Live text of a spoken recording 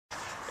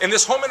In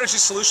this Home Energy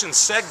Solutions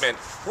segment,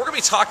 we're going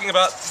to be talking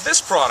about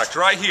this product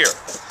right here.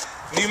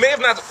 You may have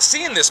not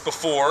seen this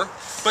before,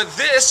 but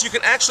this you can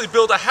actually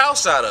build a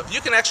house out of.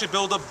 You can actually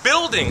build a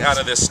building out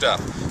of this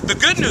stuff. The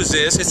good news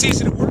is it's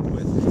easy to work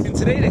with. And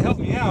today, to help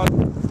me out,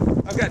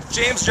 I've got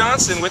James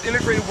Johnson with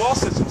Integrated Wall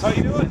Systems. How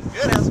you doing?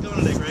 Good. How's it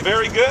going today, Greg?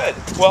 Very good.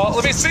 Well,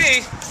 let me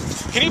see.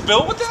 Can you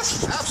build with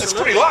this? Absolutely. It's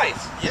pretty light.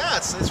 Yeah,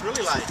 it's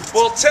really light.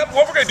 Well,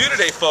 what we're going to do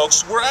today,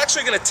 folks, we're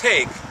actually going to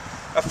take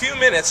a few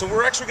minutes and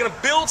we're actually going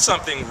to build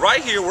something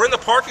right here. We're in the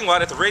parking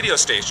lot at the radio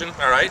station,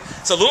 all right?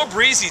 It's a little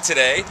breezy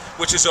today,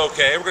 which is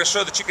okay. We're going to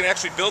show that you can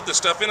actually build this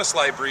stuff in a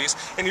slight breeze,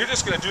 and you're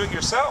just going to do it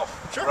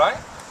yourself, sure. Right?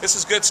 This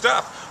is good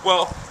stuff.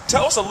 Well,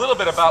 tell us a little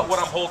bit about what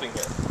I'm holding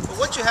here. Well,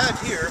 what you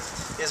have here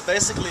is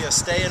basically a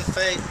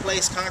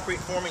stay-in-place concrete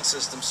forming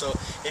system. So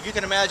if you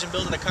can imagine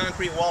building a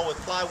concrete wall with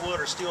plywood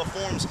or steel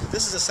forms,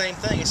 this is the same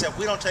thing, except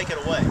we don't take it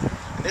away.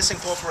 And this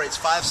incorporates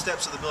 5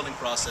 steps of the building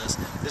process.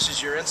 This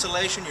is your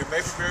insulation, your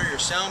vapor barrier, your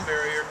sound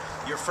barrier,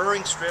 your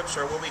furring strips,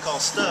 or what we call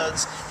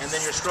studs, and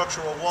then your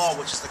structural wall,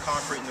 which is the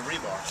concrete and the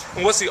rebar.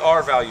 And what's the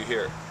R value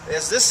here?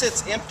 As this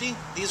sits empty,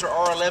 these are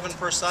R11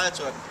 per side,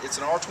 so it's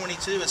an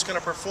R22. It's going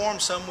to perform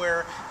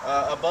somewhere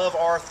above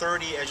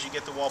R30 as you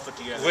get the wall put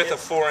together. With a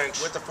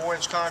 4-inch. With the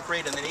 4-inch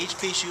concrete, and then each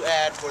piece you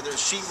add, whether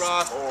it's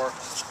sheetrock or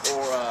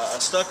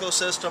a stucco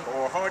system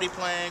or hardy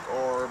plank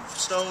or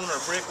stone or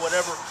brick,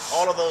 whatever,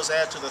 all of those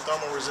add to the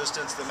thermal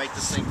resistance that make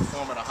this thing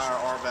perform at a higher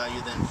R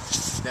value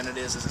than it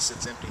is as it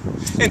sits empty.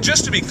 And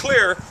just to be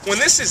clear, when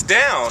this is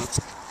down,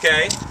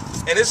 okay,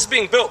 and this is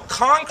being built,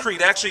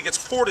 concrete actually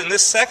gets poured in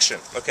this section,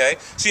 okay?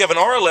 So you have an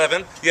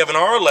R11, you have an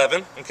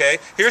R11, okay?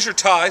 Here's your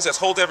ties that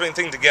hold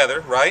everything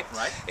together, right?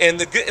 Right. And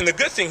the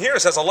good thing here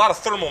is it has a lot of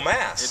thermal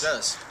mass. It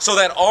does. So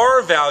that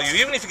R value,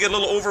 even if you get a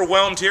little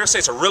overwhelmed here, say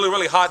it's a really,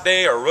 really hot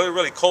day or a really,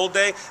 really cold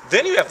day,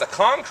 then you have the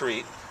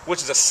concrete,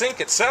 which is a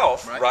sink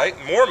itself, right?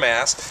 More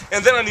mass.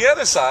 And then on the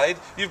other side,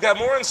 you've got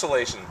more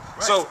insulation.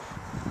 Right. So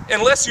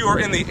unless you are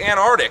in the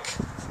Antarctic,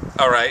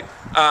 all right,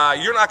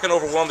 you're not going to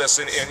overwhelm this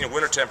in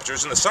winter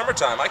temperatures. In the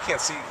summertime, I can't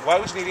see, why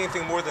would you need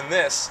anything more than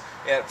this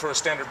for a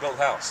standard built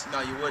house?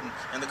 No, you wouldn't.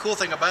 And the cool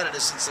thing about it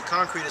is, since the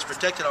concrete is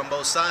protected on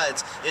both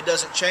sides, it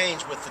doesn't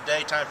change with the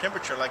daytime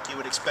temperature like you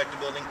would expect a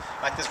building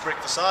like this brick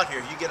facade here.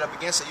 If you get up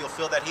against it, you'll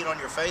feel that heat on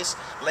your face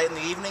late in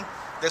the evening.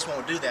 This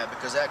won't do that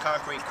because that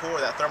concrete core,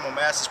 that thermal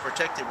mass, is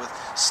protected with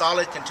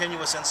solid,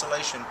 continuous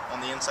insulation on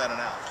the inside and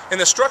out.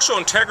 And the structural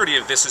integrity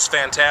of this is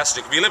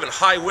fantastic. If you live in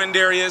high wind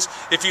areas,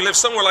 if you live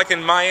somewhere like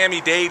in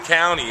Miami-Dade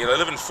County, you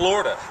live in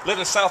Florida, live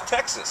in South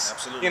Texas,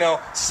 absolutely.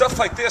 Stuff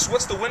like this,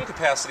 what's the wind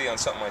capacity on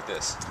something like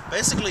this?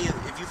 Basically,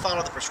 if you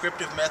follow the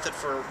prescriptive method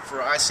for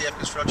ICF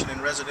construction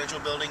in residential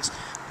buildings,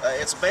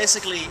 it's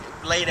basically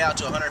laid out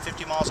to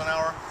 150 miles an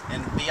hour,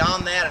 and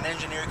beyond that, an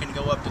engineer can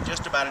go up to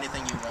just about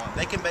anything you want.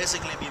 They can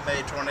basically be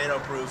made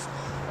tornado-proof,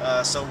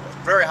 so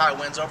very high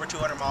winds, over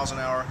 200 miles an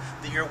hour.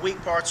 Your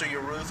weak parts are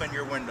your roof and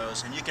your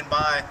windows, and you can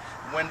buy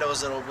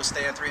windows that will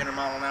withstand 300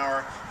 miles an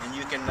hour, and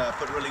you can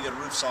put really good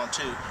roofs on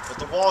too. But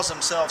the walls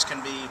themselves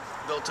can be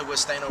built to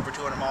withstand over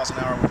 200 miles an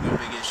hour with no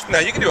big issue. Now,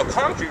 you can do a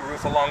concrete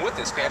roof along with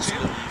this, can't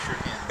Absolutely, you? you sure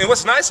can. And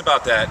what's nice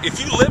about that,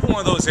 if you live in one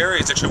of those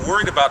areas that you're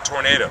worried about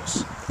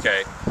tornadoes,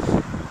 okay,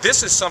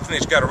 this is something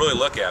that you got to really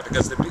look at,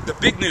 because the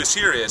big news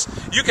here is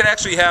you can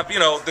actually have,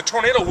 the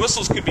tornado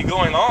whistles could be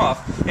going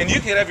off, and you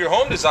can have your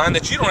home design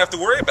that you don't have to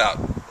worry about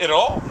at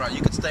all. Right,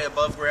 you can stay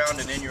above ground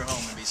and in your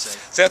home and be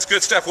safe. So that's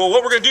good stuff. Well,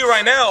 what we're going to do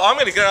right now, I'm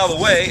going to get out of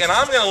the way, and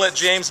I'm going to let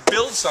James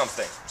build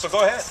something. So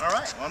go ahead. All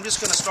right, well, I'm just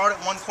going to start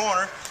at one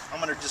corner.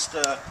 I'm going to just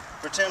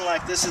pretend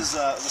like this is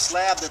the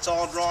slab that's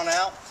all drawn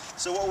out.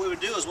 So what we would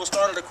do is we'll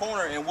start at a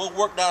corner and we'll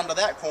work down to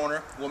that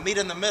corner. We'll meet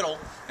in the middle,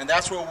 and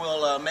that's where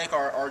we'll make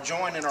our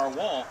join in our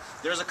wall.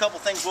 There's a couple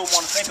things we'll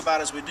want to think about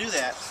as we do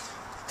that.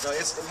 So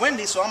it's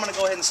windy, so I'm going to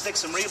go ahead and stick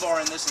some rebar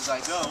in this as I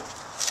go,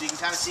 so you can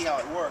kind of see how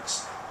it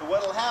works. But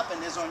what will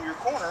happen is on your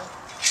corner,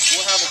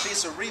 we'll have a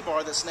piece of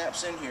rebar that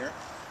snaps in here.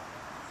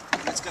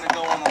 It's going to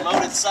go on the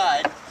loaded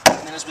side,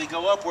 and then as we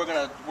go up, we're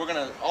going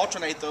to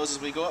alternate those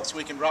as we go up, so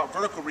we can drop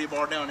vertical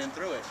rebar down in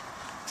through it.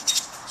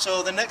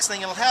 So the next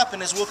thing that will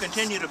happen is we'll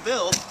continue to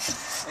build,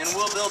 and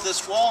we'll build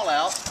this wall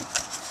out,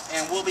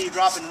 and we'll be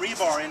dropping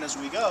rebar in as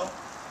we go,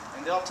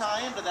 and they'll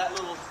tie into that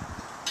little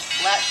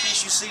black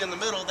piece you see in the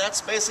middle.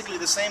 That's basically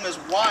the same as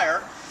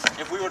wire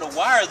if we were to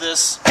wire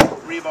this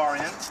rebar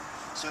in.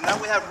 So now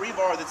we have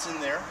rebar that's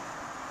in there.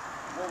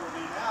 What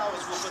we'll do now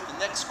is we'll put the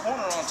next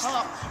corner on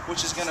top,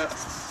 which is going to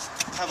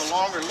have a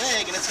longer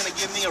leg, and it's going to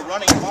give me a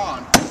running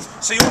bond.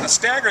 So you want to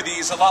stagger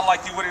these a lot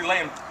like you would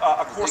laying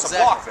a course of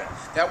block then.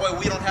 That way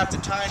we don't have to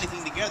tie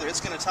anything together.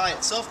 It's going to tie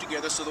itself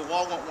together, so the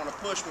wall won't want to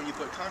push when you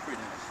put concrete in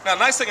it. Now,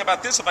 nice thing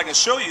about this, if I can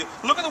show you,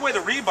 look at the way the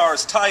rebar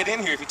is tied in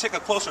here. If you take a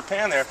closer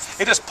pan there,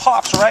 it just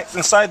pops right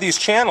inside these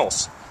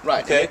channels.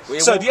 Right. Okay.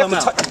 So you don't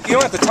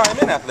have to tie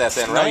them in after that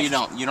then, right? No, you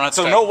don't. You don't have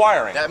to. So no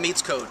wiring. That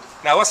meets code.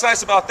 Now, what's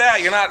nice about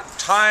that, you're not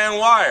tying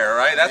wire,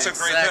 right? That's a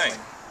great thing.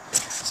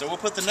 So we'll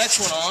put the next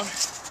one on.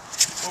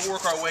 We'll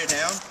work our way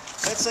down.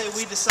 Let's say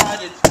we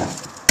decided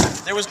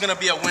there was going to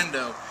be a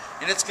window,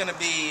 and it's going to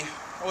be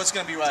or it's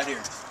going to be right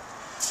here.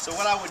 So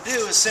what I would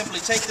do is simply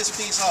take this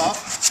piece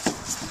off.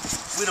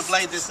 We'd have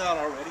laid this out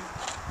already.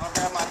 I'll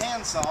grab my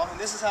handsaw, and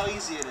this is how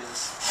easy it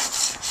is.